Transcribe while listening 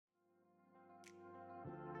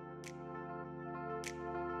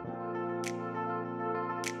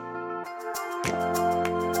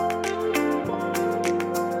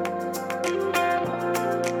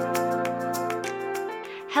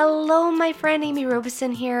Hello, my friend Amy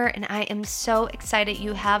Robeson here, and I am so excited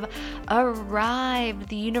you have arrived.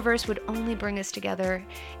 The universe would only bring us together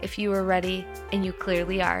if you were ready, and you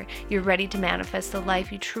clearly are. You're ready to manifest the life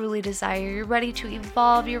you truly desire. You're ready to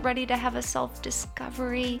evolve. You're ready to have a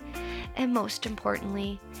self-discovery. And most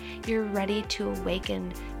importantly, you're ready to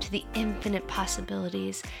awaken to the infinite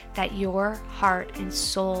possibilities that your heart and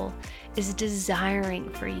soul is desiring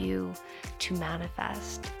for you to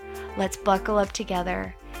manifest. Let's buckle up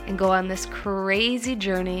together and go on this crazy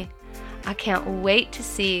journey. I can't wait to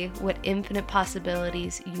see what infinite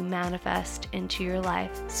possibilities you manifest into your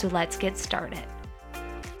life. So let's get started.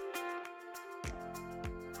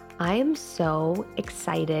 I am so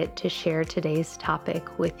excited to share today's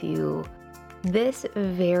topic with you. This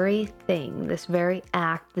very thing, this very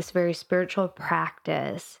act, this very spiritual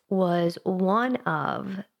practice was one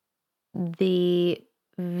of the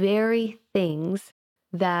very things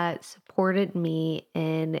that supported me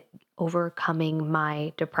in overcoming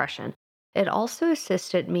my depression. It also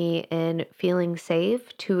assisted me in feeling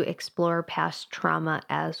safe to explore past trauma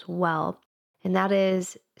as well, and that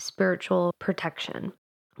is spiritual protection.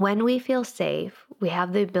 When we feel safe, we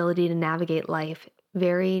have the ability to navigate life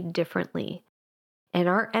very differently, and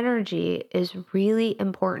our energy is really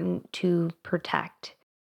important to protect.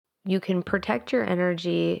 You can protect your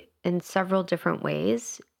energy in several different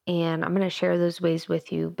ways, and I'm going to share those ways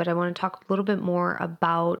with you, but I want to talk a little bit more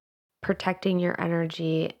about protecting your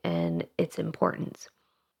energy and its importance.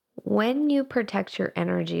 When you protect your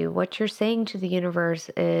energy, what you're saying to the universe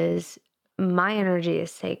is, my energy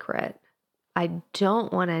is sacred. I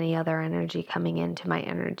don't want any other energy coming into my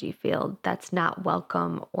energy field that's not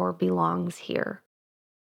welcome or belongs here.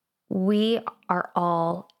 We are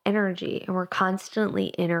all energy and we're constantly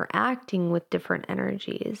interacting with different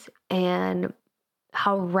energies. And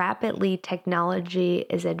how rapidly technology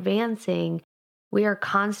is advancing, we are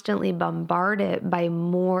constantly bombarded by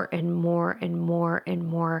more and more and more and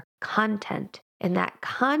more content. And that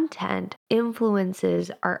content influences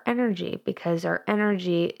our energy because our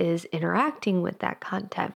energy is interacting with that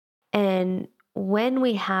content. And when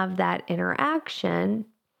we have that interaction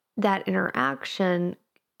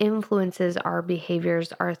influences our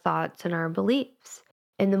behaviors, our thoughts, and our beliefs.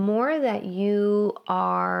 And the more that you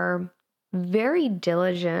are very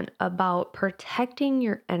diligent about protecting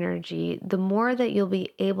your energy, the more that you'll be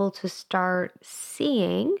able to start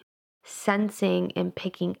seeing, sensing, and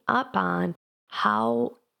picking up on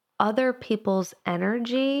how other people's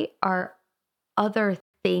energy or other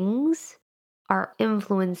things are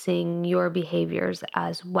influencing your behaviors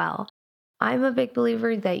as well. I'm a big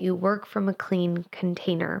believer that you work from a clean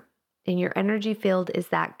container, and your energy field is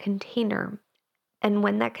that container. And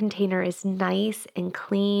when that container is nice and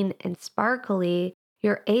clean and sparkly,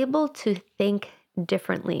 you're able to think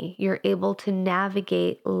differently. You're able to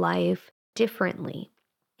navigate life differently.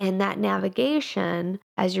 And that navigation,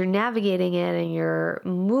 as you're navigating it and you're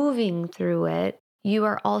moving through it, you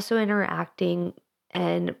are also interacting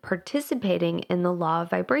and participating in the law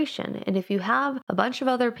of vibration. And if you have a bunch of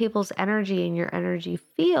other people's energy in your energy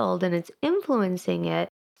field and it's influencing it,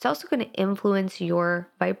 it's also going to influence your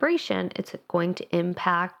vibration. It's going to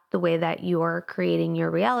impact the way that you're creating your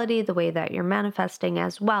reality, the way that you're manifesting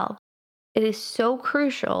as well. It is so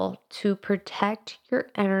crucial to protect your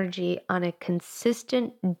energy on a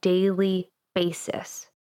consistent daily basis.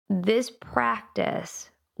 This practice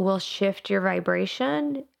will shift your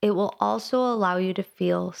vibration. It will also allow you to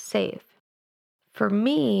feel safe. For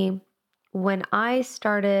me, when I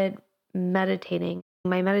started meditating,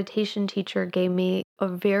 my meditation teacher gave me a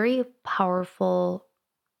very powerful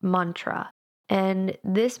mantra. And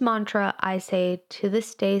this mantra I say to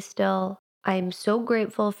this day still. I'm so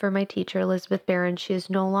grateful for my teacher, Elizabeth Barron. She is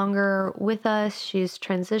no longer with us. She's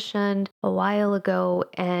transitioned a while ago,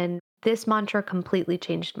 and this mantra completely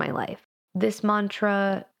changed my life. This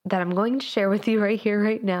mantra that I'm going to share with you right here,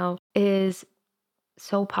 right now, is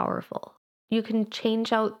so powerful. You can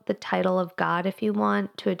change out the title of God if you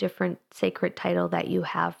want to a different sacred title that you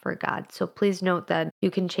have for God. So please note that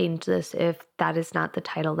you can change this if that is not the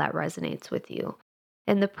title that resonates with you.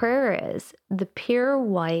 And the prayer is, the pure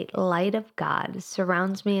white light of God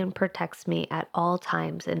surrounds me and protects me at all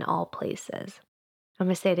times in all places. I'm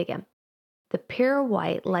going to say it again. The pure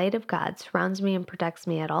white light of God surrounds me and protects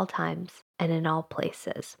me at all times and in all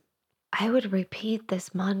places. I would repeat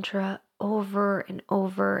this mantra over and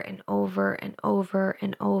over and over and over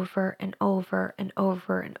and over and over and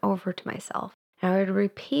over and over to myself. And I would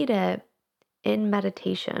repeat it in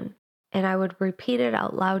meditation, and I would repeat it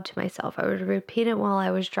out loud to myself. I would repeat it while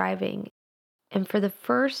I was driving. And for the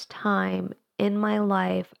first time in my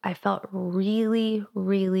life, I felt really,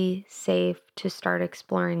 really safe to start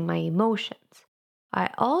exploring my emotions.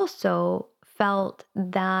 I also felt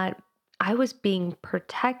that I was being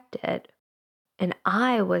protected and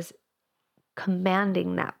I was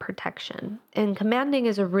commanding that protection. And commanding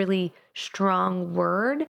is a really strong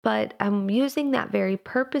word, but I'm using that very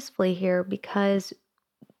purposefully here because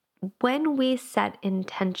when we set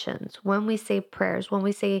intentions, when we say prayers, when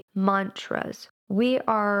we say mantras, we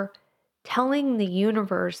are telling the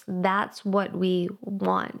universe that's what we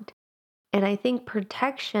want. And I think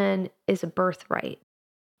protection is a birthright.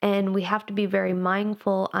 And we have to be very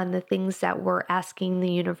mindful on the things that we're asking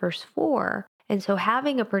the universe for. And so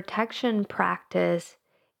having a protection practice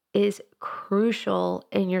is crucial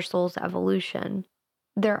in your soul's evolution.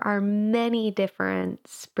 There are many different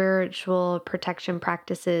spiritual protection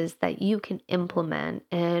practices that you can implement,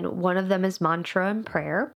 and one of them is mantra and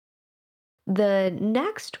prayer. The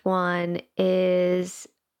next one is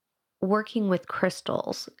working with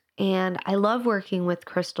crystals. And I love working with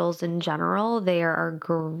crystals in general. They are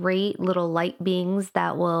great little light beings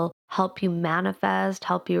that will help you manifest,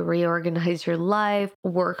 help you reorganize your life,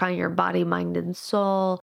 work on your body, mind, and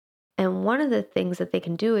soul. And one of the things that they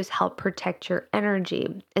can do is help protect your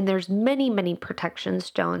energy. And there's many, many protection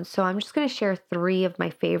stones. So I'm just going to share three of my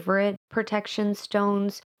favorite protection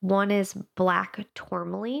stones. One is black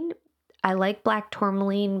tourmaline. I like black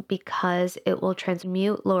tourmaline because it will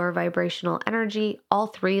transmute lower vibrational energy. All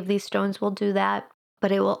three of these stones will do that,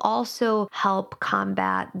 but it will also help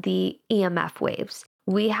combat the EMF waves.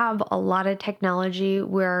 We have a lot of technology.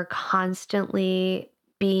 We're constantly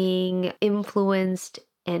being influenced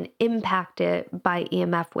and impacted by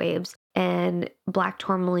EMF waves. And black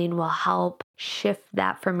tourmaline will help shift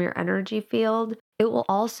that from your energy field. It will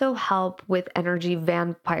also help with energy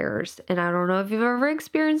vampires. And I don't know if you've ever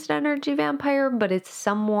experienced an energy vampire, but it's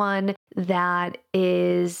someone that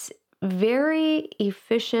is very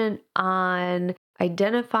efficient on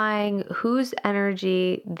identifying whose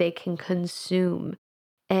energy they can consume.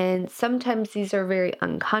 And sometimes these are very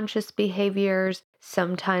unconscious behaviors.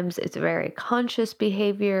 Sometimes it's very conscious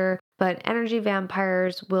behavior, but energy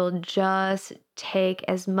vampires will just take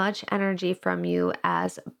as much energy from you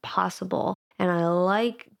as possible. And I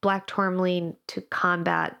like black tourmaline to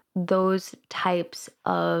combat those types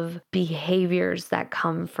of behaviors that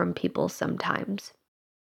come from people sometimes.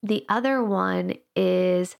 The other one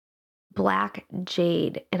is black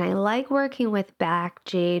jade. And I like working with black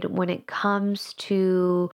jade when it comes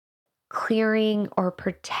to clearing or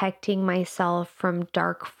protecting myself from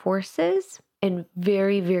dark forces and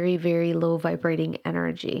very, very, very low vibrating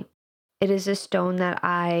energy. It is a stone that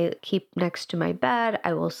I keep next to my bed.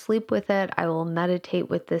 I will sleep with it. I will meditate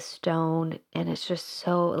with this stone. And it's just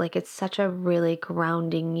so, like, it's such a really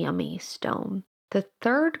grounding, yummy stone. The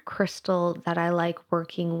third crystal that I like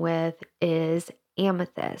working with is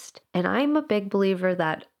amethyst. And I'm a big believer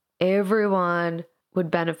that everyone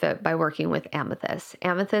would benefit by working with amethyst.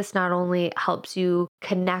 Amethyst not only helps you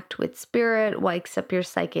connect with spirit, wakes up your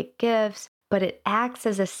psychic gifts, but it acts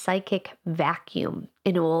as a psychic vacuum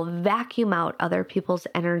and it will vacuum out other people's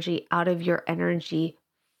energy out of your energy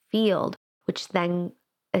field, which then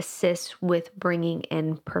assists with bringing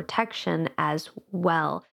in protection as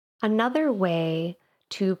well. Another way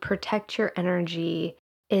to protect your energy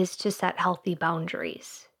is to set healthy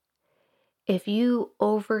boundaries. If you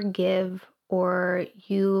overgive or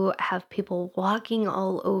you have people walking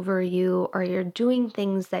all over you or you're doing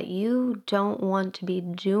things that you don't want to be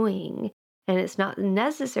doing and it's not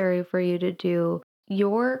necessary for you to do,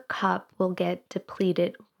 your cup will get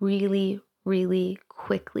depleted really, really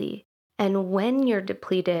quickly. And when you're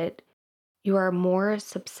depleted, you are more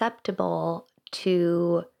susceptible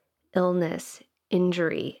to illness,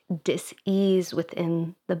 injury, dis-ease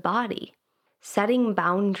within the body. Setting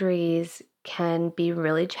boundaries can be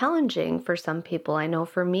really challenging for some people. I know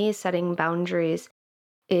for me, setting boundaries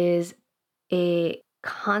is a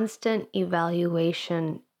constant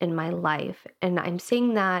evaluation in my life. And I'm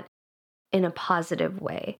seeing that in a positive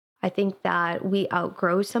way. I think that we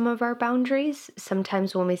outgrow some of our boundaries.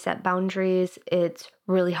 Sometimes when we set boundaries, it's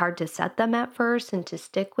really hard to set them at first and to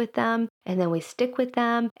stick with them. And then we stick with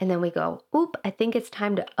them and then we go, oop, I think it's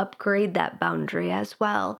time to upgrade that boundary as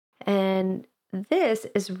well. And this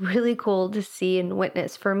is really cool to see and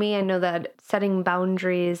witness. For me, I know that setting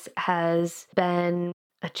boundaries has been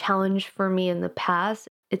a challenge for me in the past.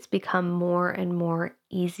 It's become more and more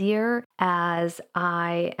easier as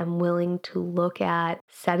I am willing to look at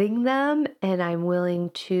setting them and I'm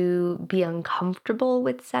willing to be uncomfortable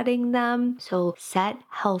with setting them. So set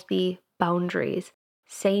healthy boundaries.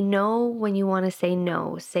 Say no when you want to say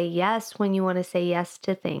no. Say yes when you want to say yes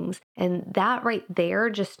to things. And that right there,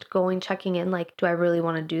 just going, checking in like, do I really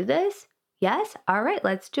want to do this? Yes. All right,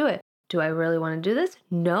 let's do it. Do I really want to do this?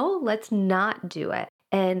 No, let's not do it.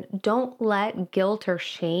 And don't let guilt or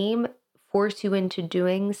shame force you into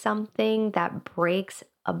doing something that breaks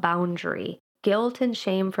a boundary. Guilt and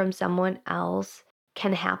shame from someone else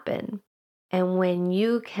can happen. And when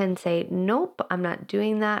you can say, nope, I'm not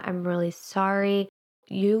doing that, I'm really sorry,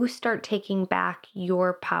 you start taking back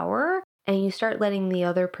your power and you start letting the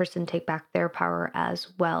other person take back their power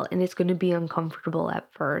as well. And it's going to be uncomfortable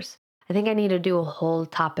at first. I think I need to do a whole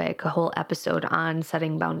topic, a whole episode on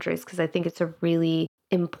setting boundaries because I think it's a really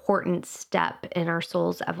important step in our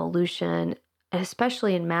soul's evolution,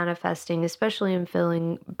 especially in manifesting, especially in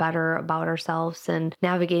feeling better about ourselves and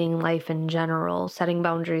navigating life in general. Setting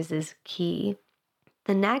boundaries is key.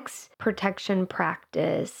 The next protection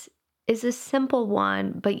practice is a simple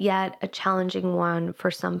one, but yet a challenging one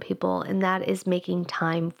for some people, and that is making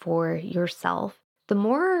time for yourself. The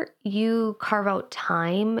more you carve out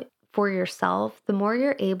time for yourself, the more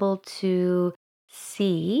you're able to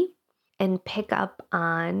see and pick up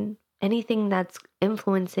on anything that's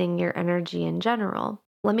influencing your energy in general.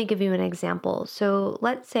 Let me give you an example. So,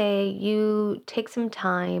 let's say you take some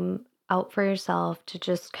time out for yourself to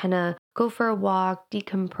just kind of go for a walk,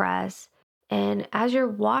 decompress. And as you're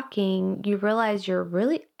walking, you realize you're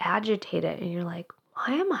really agitated and you're like,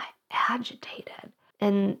 why am I agitated?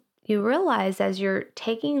 And you realize as you're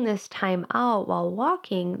taking this time out while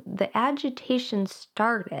walking, the agitation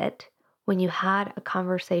started when you had a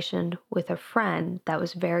conversation with a friend that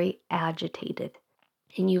was very agitated.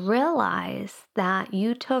 And you realize that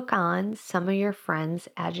you took on some of your friend's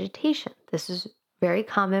agitation. This is very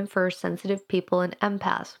common for sensitive people and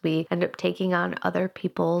empaths. We end up taking on other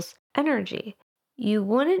people's energy. You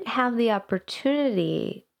wouldn't have the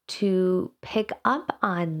opportunity to pick up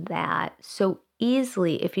on that so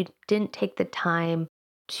easily if you didn't take the time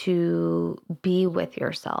to be with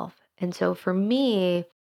yourself. And so for me,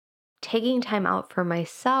 taking time out for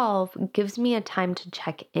myself gives me a time to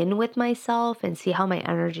check in with myself and see how my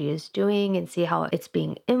energy is doing and see how it's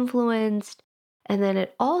being influenced. And then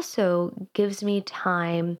it also gives me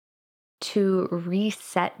time to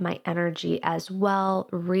reset my energy as well,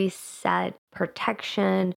 reset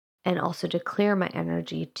protection, and also to clear my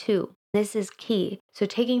energy too. This is key. So,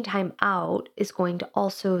 taking time out is going to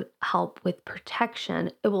also help with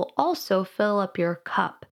protection. It will also fill up your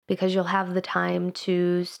cup because you'll have the time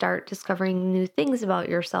to start discovering new things about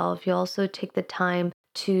yourself. You also take the time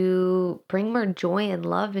to bring more joy and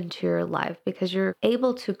love into your life because you're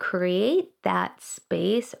able to create that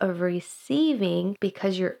space of receiving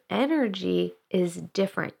because your energy is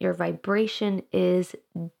different. Your vibration is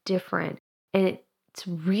different. And it's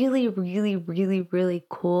really, really, really, really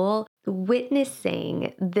cool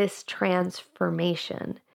witnessing this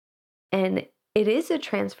transformation. And it is a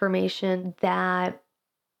transformation that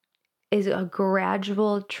is a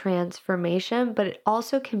gradual transformation, but it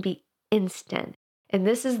also can be instant. And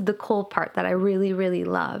this is the cool part that I really, really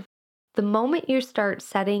love. The moment you start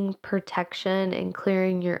setting protection and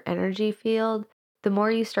clearing your energy field, the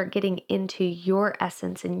more you start getting into your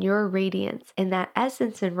essence and your radiance. And that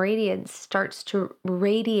essence and radiance starts to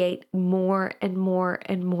radiate more and more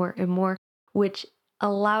and more and more, which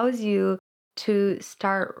allows you to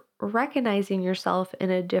start recognizing yourself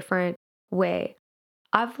in a different way.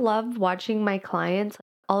 I've loved watching my clients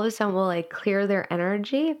all of a sudden will like clear their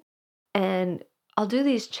energy and I'll do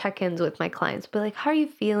these check-ins with my clients, be like, how are you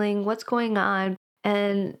feeling? What's going on?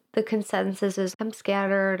 And the consensus is I'm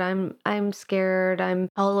scattered, I'm scared, I'm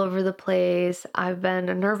all over the place, I've been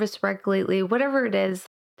a nervous wreck lately, whatever it is,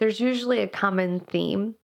 there's usually a common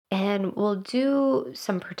theme. And we'll do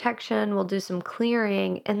some protection, we'll do some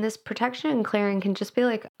clearing. And this protection and clearing can just be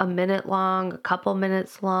like a minute long, a couple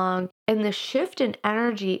minutes long. And the shift in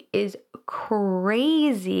energy is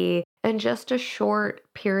crazy in just a short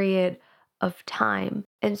period of time.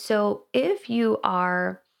 And so if you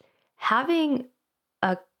are having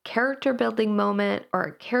a character building moment or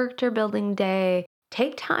a character building day,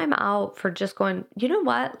 take time out for just going, you know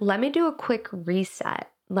what? Let me do a quick reset.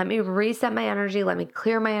 Let me reset my energy. Let me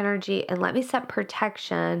clear my energy and let me set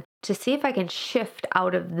protection to see if I can shift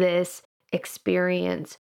out of this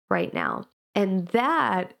experience right now. And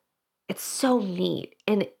that it's so neat.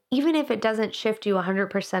 And even if it doesn't shift you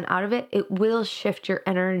 100% out of it, it will shift your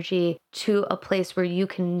energy to a place where you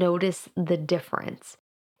can notice the difference.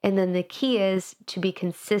 And then the key is to be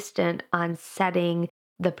consistent on setting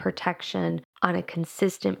the protection on a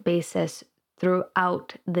consistent basis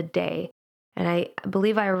throughout the day. And I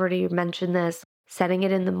believe I already mentioned this. Setting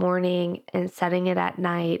it in the morning and setting it at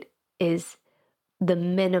night is the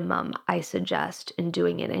minimum I suggest in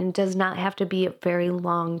doing it. And it does not have to be a very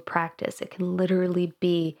long practice. It can literally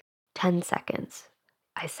be 10 seconds.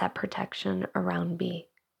 I set protection around me.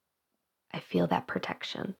 I feel that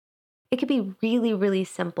protection. It could be really, really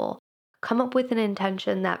simple. Come up with an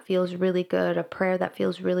intention that feels really good, a prayer that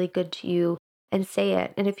feels really good to you, and say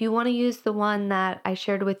it. And if you want to use the one that I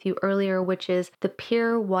shared with you earlier, which is the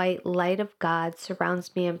pure white light of God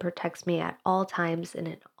surrounds me and protects me at all times and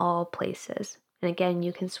in all places. And again,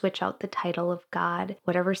 you can switch out the title of God,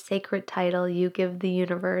 whatever sacred title you give the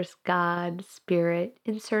universe, God, Spirit,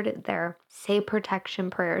 insert it there. Say protection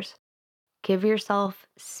prayers. Give yourself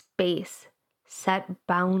space, set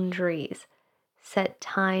boundaries, set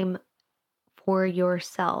time for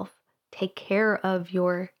yourself. Take care of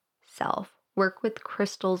yourself. Work with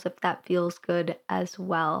crystals if that feels good as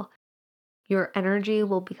well. Your energy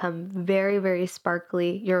will become very, very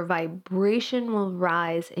sparkly. Your vibration will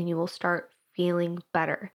rise and you will start feeling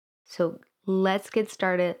better. So let's get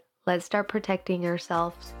started. Let's start protecting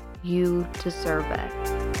yourselves. You deserve it.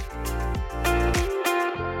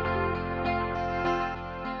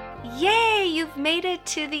 Yay, you've made it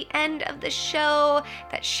to the end of the show.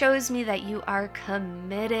 That shows me that you are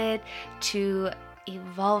committed to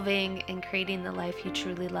evolving and creating the life you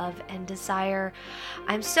truly love and desire.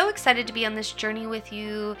 I'm so excited to be on this journey with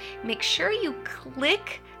you. Make sure you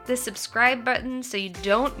click the subscribe button so you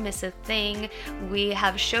don't miss a thing. We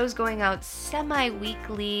have shows going out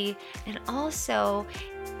semi-weekly, and also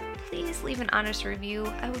please leave an honest review.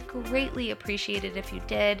 I would greatly appreciate it if you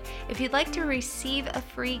did. If you'd like to receive a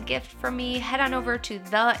free gift from me, head on over to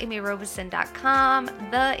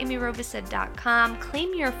theamyrobison.com,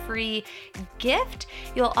 claim your free gift.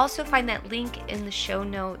 You'll also find that link in the show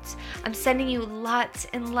notes. I'm sending you lots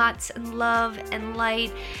and lots of love and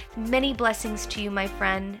light. Many blessings to you, my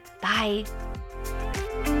friend. Bye.